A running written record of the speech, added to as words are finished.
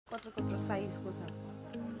कत्रो साइजको छ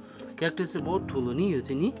क्याक्टस चाहिँ बहुत ठुलो नि यो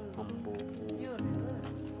चाहिँ नि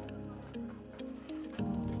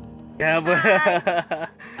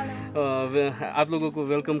आप लोगों को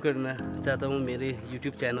वेलकम करना चाहता हूँ मेरे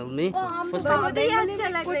YouTube चैनल में। फर्स्ट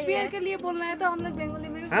टाइम कुछ बिहार के लिए बोलना है तो हम लोग बेंगली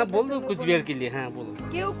में हाँ बोल दो कुछ बिहार के लिए हाँ बोलो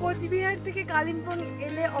কেউ কোচবিহার থেকে কালিম্পং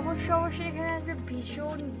এলে অবশ্যই এখানে আসবে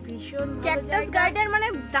ভীষণ ভীষণ ক্যাকটাস গার্ডেন মানে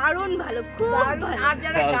দারুণ ভালো খুব ভালো আর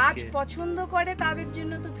যারা গাছ পছন্দ করে তাদের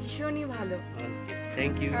জন্য তো ভীষণই ভালো okay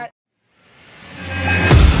thank you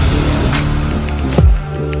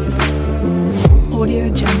Audio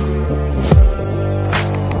Jungle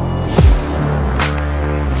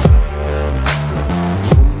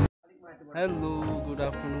hello good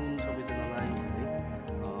afternoon सबैजनालाई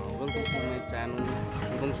welcome to my channel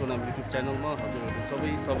उदङ Sonam YouTube च्यानलमा हजुरहरू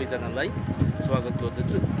सबैजनालाई स्वागत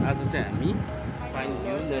गर्दछु आज चाहिँ हामी पाइन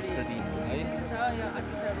भ्यू नर्सरी है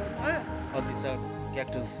अतिसा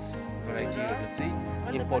क्याक्टस भेराइटीहरू चाहिँ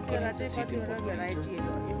इम्पोर्ट गरिन्छ सिड इम्पोर्ट गरिन्छ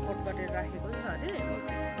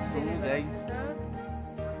सो गाइज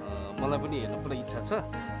मलाई पनि हेर्नु पुरा इच्छा छ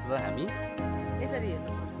र हामी यसरी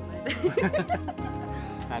हेर्नु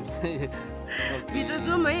भित्र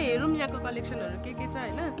जाउँ है हेरौँ यहाँको कलेक्सनहरू के छ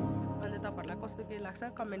होइन अन्त तपाईँहरूलाई कस्तो के लाग्छ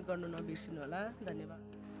कमेन्ट गर्नु नबिर्सिनु होला धन्यवाद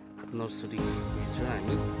नर्सरी भित्र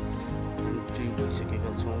हामी इन्ट्री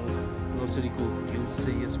भइसकेका छौँ नर्सरीको भ्यू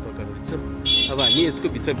चाहिँ यस प्रकार हुन्छ अब हामी यसको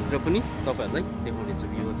भित्र पनि तपाईँहरूलाई देखाउनेछौँ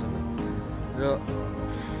भ्युवर्सहरूलाई र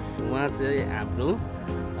उहाँ चाहिँ हाम्रो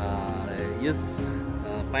यस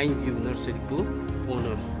पाइन भ्यू नर्सरीको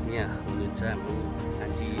ओनर यहाँ हुनुहुन्छ हाम्रो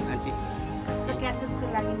आन्टी त्यो क्याक्टसको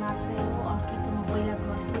लागि मात्रै हो अर्किडमा पहिला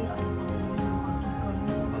गर्थेँ अहिले पाउँदैन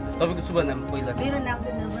तपाईँको शुभ नाम पहिला मेरो नाम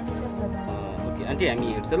चाहिँ नवनीता प्रधान ओके आन्टी हामी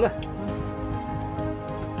हेर्छ ल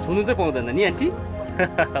छुनु चाहिँ पाउँदैन नि आन्टी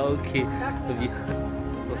ओके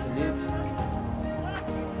कसैले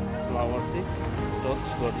फ्लावर चाहिँ टच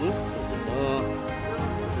गर्नु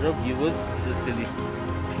र भ्युवर्स यसरी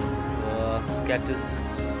क्याक्टस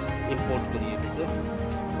इम्पोर्ट गरिएको छ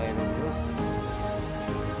बाहिरबाट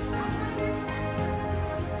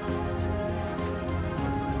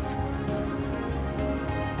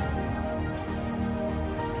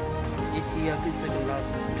एसियाकै सेकेन्ड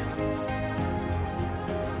लार्जेस्ट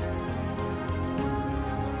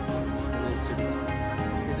नर्सरी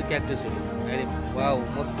यो चाहिँ क्याक्टसहरू अरे वाउ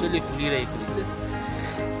मजाले फुलिरहेको रहेछ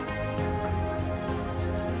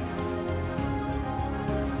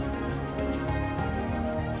एकदमै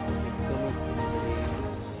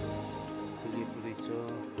फुलेको रहेछ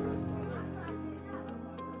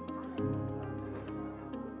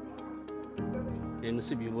हेर्नुहोस्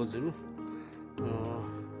है भ्युवर्सहरू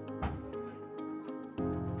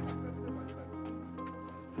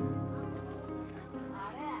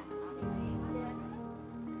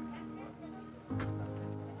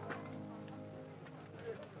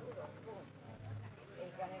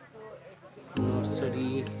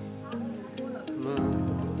नर्सरीमा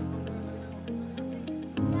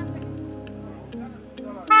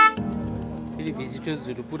फेरि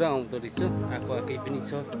भिजिटर्सहरू पुरा आउँदो रहेछ आएकै पनि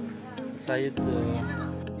छ सायद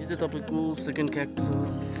यो चाहिँ तपाईँको सेकेन्ड क्याक्टस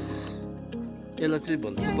यसलाई चाहिँ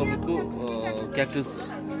भन्छ तपाईँको क्याक्टस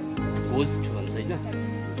होस्ट भन्छ होइन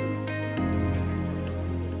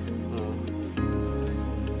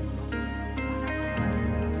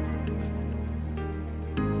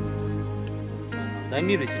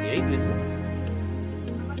दामी रहेछ नि है रहेछ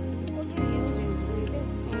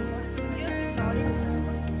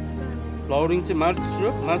फ्लावरिङ चाहिँ मार्च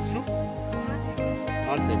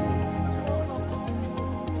एप्रिल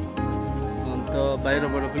अन्त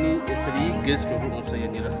बाहिरबाट पनि यसरी गेस्टहरू आउँछ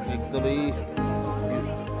यहाँनिर एकदमै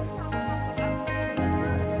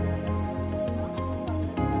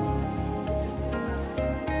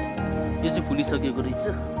यो चाहिँ फुलिसकेको रहेछ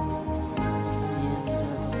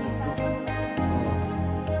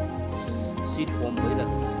सीड फर्म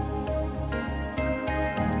भइरहेको छ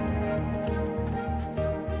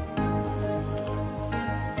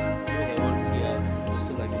यो हेवरथिया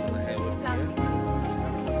जस्तो लाग्यो मलाई हेवरथिया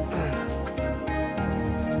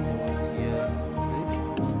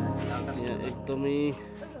यहाँ एकदमै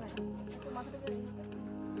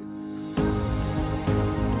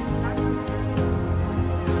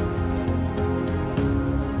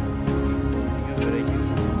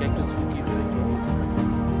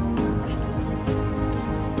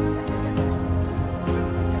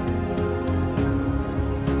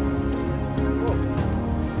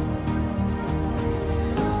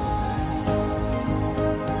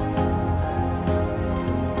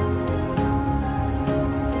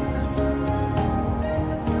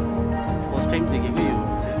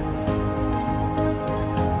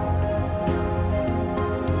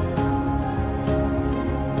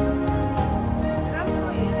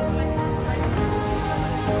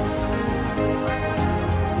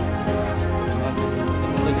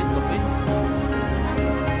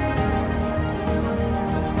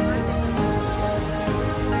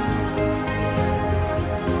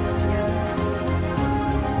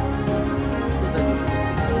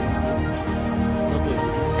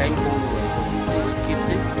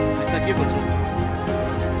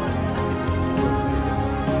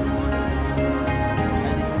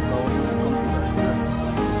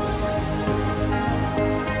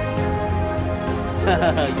You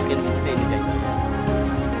can visit anytime.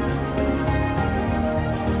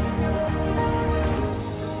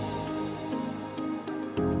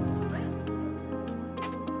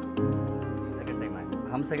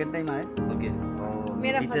 हम सेकंड टाइम आए ओके और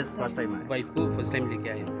मेरा मिसेस first फर्स्ट टाइम आए। वाइफ को फर्स्ट टाइम लेके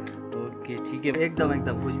आए। ओके ठीक है। एकदम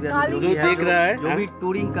एकदम कुछ भी जो देख रहा है, जो भी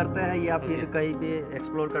टूरिंग करते हैं या फिर Okay. कहीं भी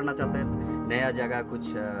एक्सप्लोर करना चाहते हैं नया जगह कुछ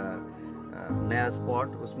नया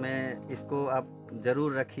स्पॉट, उसमें इसको आप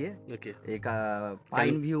जरूर रखिए। ओके एक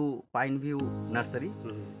पाइन व्यू नर्सरी,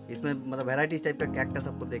 इसमें मतलब वेराइटीज टाइप का कैक्टस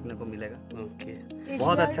आपको देखने को मिलेगा। ओके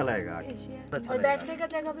बहुत अच्छा लगेगा। एशिया। अच्छा और लगेगा। बैठने का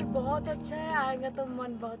जगह भी बहुत अच्छा है, आएगा तो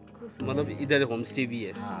मन बहुत खुश हो मतलब जाएगा। इधर होम स्टे भी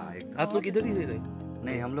है। हाँ एकदम। आप लोग इधर ही रह रहे?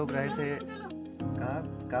 नहीं, हम लोग रहे थे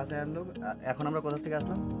कहाँ से हम लोग এখন আমরা কোথা থেকে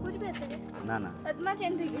আসলাম? कुछ भी ऐसे না না पद्मा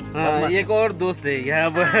चैन থেকে। हाँ, एक और दोस्त है यहाँ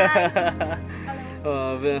पर।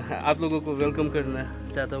 आप लोगों को वेलकम करना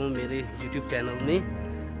चाहता हूँ मेरे यूट्यूब चैनल में।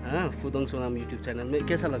 हाँ, फुदोंग सोनाम यूट्यूब चैनल में।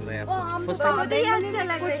 कैसा लग रहा है ओ, हम आपको? तो बहुत ही अच्छा लग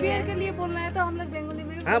रहा है। কোচবিহার के लिए बोलना है तो हम लोग बेंगली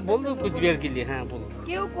में भी हाँ बोल दो सकते हैं, कुचबिहार के लिए। हाँ बोलो।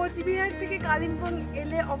 কেউ কোচবিহার থেকে কালিম্পং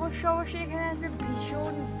এলে অবশ্যই এখানে আসবে,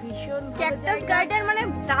 ভীষণ ভীষণ ক্যাকটাস গার্ডেন মানে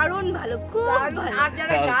দারুণ ভালো, খুব দারুণ। ভালো। আর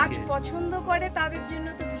যারা Okay. গাছ পছন্দ করে তাদের জন্য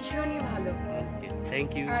তো ভীষণই ভালো। Okay thank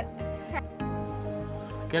you. R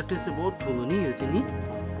cactus चाहिँ बहुत ठुलो नि यो चाहिँ नि।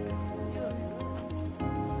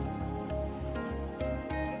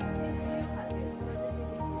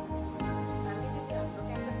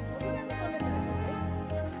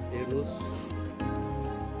 हेर्नुहोस्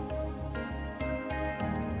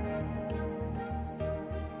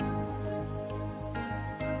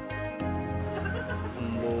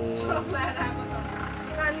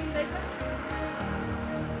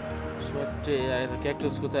स्वाटै आएर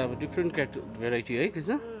क्याक्टसको त अब डिफ्रेन्ट भेराइटी है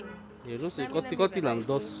कृष्ण। हेर्नुहोस् यो कति कति लामो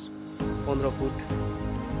 10-15 फुट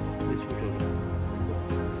 20 फुटहरू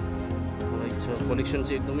रहेछ। कलेक्सन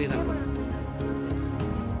चाहिँ एकदमै राम्रो।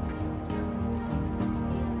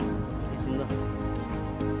 एकछिन ल।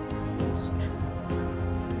 Next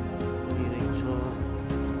यही रहेछ।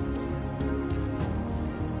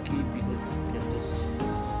 Keep it cactus।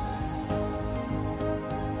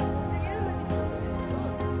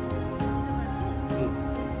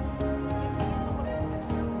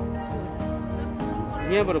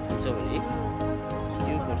 यहाँबाट फुल्छ भने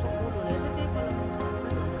त्यो पर्छ।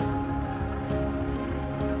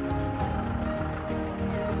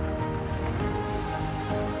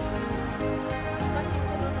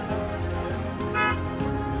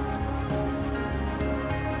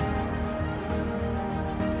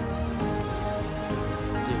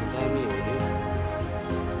 त्यो दामी हो नि।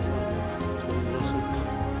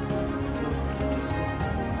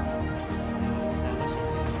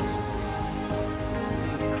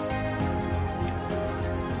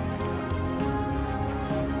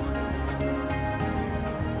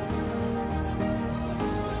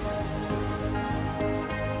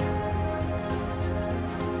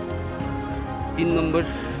 तीन नम्बर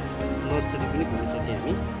नर्सरी पनि घुम्न सक्यौँ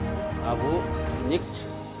हामी। अब नेक्स्ट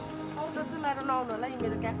आउँदा चाहिँ मेरो नआउनु होला,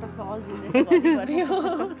 मेरो क्याक्टसमा अल्झिँदैछ घरिघरि हो,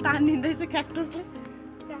 तानिँदैछ क्याक्टसले।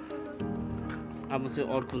 अब चाहिँ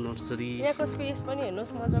अर्को नर्सरी। यहाँको स्पेस पनि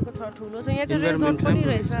हेर्नुहोस् मजाको छ, ठुलो छ। यहाँ चाहिँ रेजर्ट पनि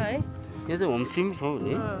रहेछ है। यहाँ चाहिँ होमस्टे पनि छ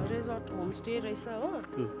भने। रेजर्ट होमस्टे रहेछ हो।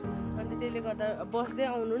 अनि त्यसले गर्दा बस्दै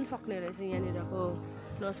आउनु पनि सक्ने रहेछ यहाँनिरको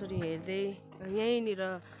नर्सरी हेर्दै, यहीँनिर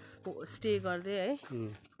स्टे गर्दै है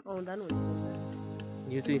आउँदा पनि हुन्छ।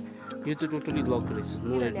 यो चाहिँ टोटली लक रहेछ।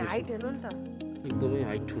 नो किनभने हाइट हेर्नु नि त। एकदमै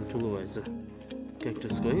हाइट ठुलो भएछ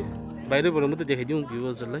क्याक्टसको है। बाहिरबाट मात्रै देखाइदिउँ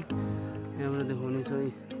भ्युवर्सहरूलाई, यहाँबाट देखाउने छ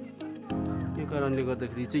है। यो कारणले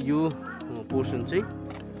गर्दाखेरि चाहिँ यो पोर्सन चाहिँ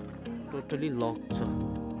टोटली लक छ।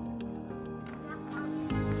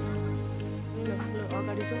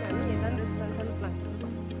 अगाडि जाउँ हामी, यता पनि रहेछ सानो प्लान्ट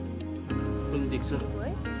पनि देख्छ है।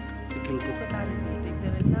 सिक्किमको तारे भिर देख्दो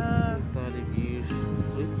रहेछ। तारे भिर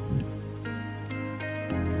है।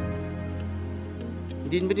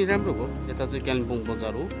 दिन पनि राम्रो भयो। यता चाहिँ कालिम्पोङ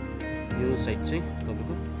बजार हो, यो साइड चाहिँ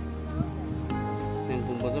तपाईँको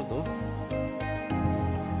कालिम्पोङ बजार त हो।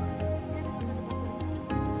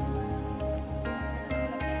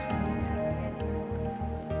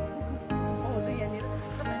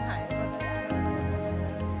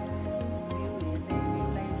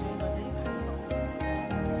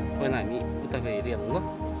 पहिला हामी उताको हेरिहालौँ ल।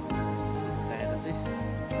 चाहेर चाहिँ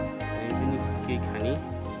हामी पनि केही खाने है।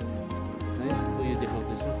 यो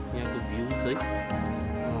देखाउँदैछु यहाँको भ्यू चाहिँ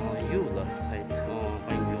यो होला सायद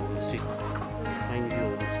पाइन भ्यू होमस्टे।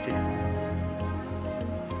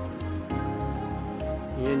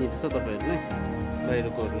 यहाँनिर छ। तपाईँहरूले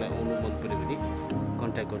बाहिरकोहरूलाई आउनु मन पऱ्यो भने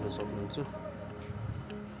कन्ट्याक्ट गर्न सक्नुहुन्छ।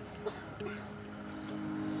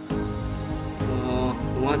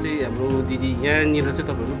 उहाँ चाहिँ हाम्रो दिदी यहाँनिर चाहिँ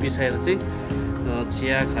तपाईँहरू बिसाएर चाहिँ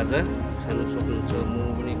चिया खाजा खानु सक्नुहुन्छ।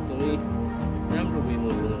 मोमो पनि एकदमै राम्रो मोमो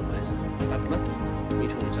बनाउनु भएछ, पातला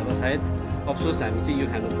मिठो हुन्छ होला सायद। अफसोस हामी चाहिँ यो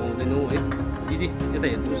खानु पाउँदैनौँ है। दिदी यता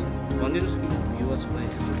हेर्नुहोस्, भनिदिनुहोस् कि भ्युवर्सहरूलाई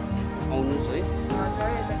आउनुहोस् है।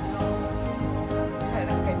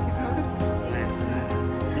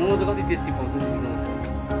 मोमो चाहिँ कति टेस्टी पाउँछ दिदीको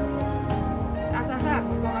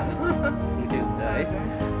मिठै हुन्छ है।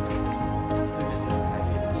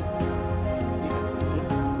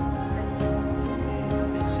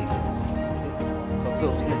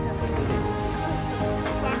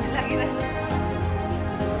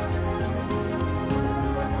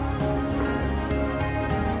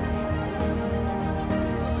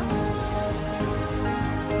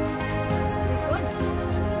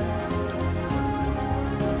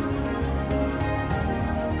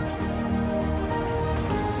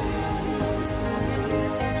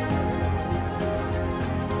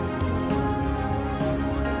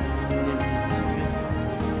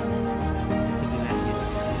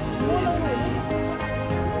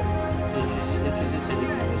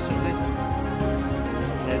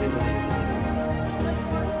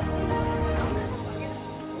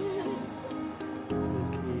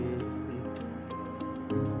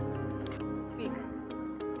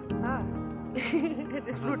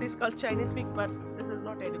 This fruit is called Chinese fig, but this is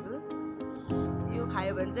not edible. यो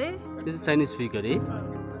खायो भने चाहिँ यो चाहिँ चाइनिज फिग अरे।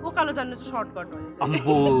 उकालो जानु चाहिँ सर्टकट भन्छ।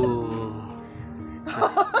 अम्बो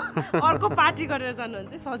अर्को पार्टी गरेर जानु भने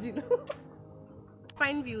चाहिँ सजिलो।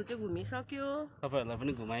 फाइन भ्यू चाहिँ घुमिसक्यो। तपाईँहरूलाई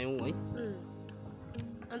पनि घुमायौँ है।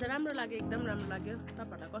 अन्त राम्रो लाग्यो, एकदम राम्रो लाग्यो।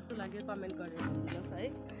 तपाईँहरूलाई कस्तो लाग्यो कमेन्ट गरेर भनिदिनुहोस् है।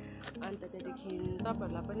 अन्त त्यहाँदेखि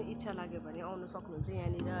तपाईँहरूलाई पनि इच्छा लाग्यो भने आउनु सक्नुहुन्छ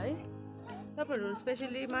यहाँनिर है। तपाईँहरू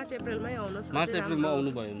स्पेसली मार्च अप्रिलमै आउनुहोस्। मार्च अप्रिलमा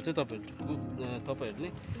आउनुभयो भने चाहिँ तपाईँहरूले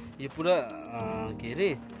यो पुरा के अरे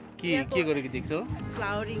के गरेको देख्छ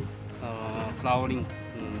फ्लावरिङ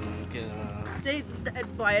चाहिँ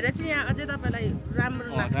भएर चाहिँ यहाँ अझै तपाईँलाई राम्रो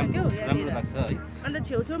लाग्छ क्या राम्रो लाग्छ है। अन्त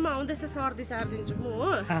छेउछेउमा आउँदैछ सर्दी सारिदिन्छु म हो।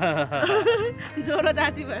 ज्वरो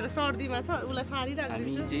जाति भएर सर्दीमा छ उसलाई सारिराख्छु।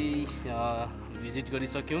 हामी चाहिँ भिजिट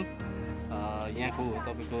गरिसक्यौँ यहाँको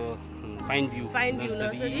तपाईँको फाइन भ्यू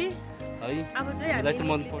नर्सरी है। अब चाहिँ हामीलाई चाहिँ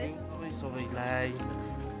मन पर्यो सबैलाई।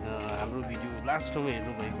 हाम्रो भिडियो लास्टमा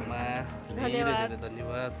हेर्नु भएकोमा धेरै धेरै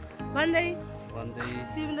धन्यवाद भन्दै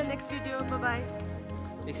see you in the next video. Bye bye.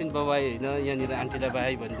 एकछिन बाई होइन, यहाँनिर आन्टीलाई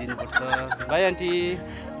by भनिदिनुपर्छ। By aunty,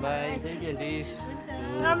 by, thank you aunty.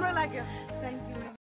 राम्रो लाग्यो, थ्याङ्क यू।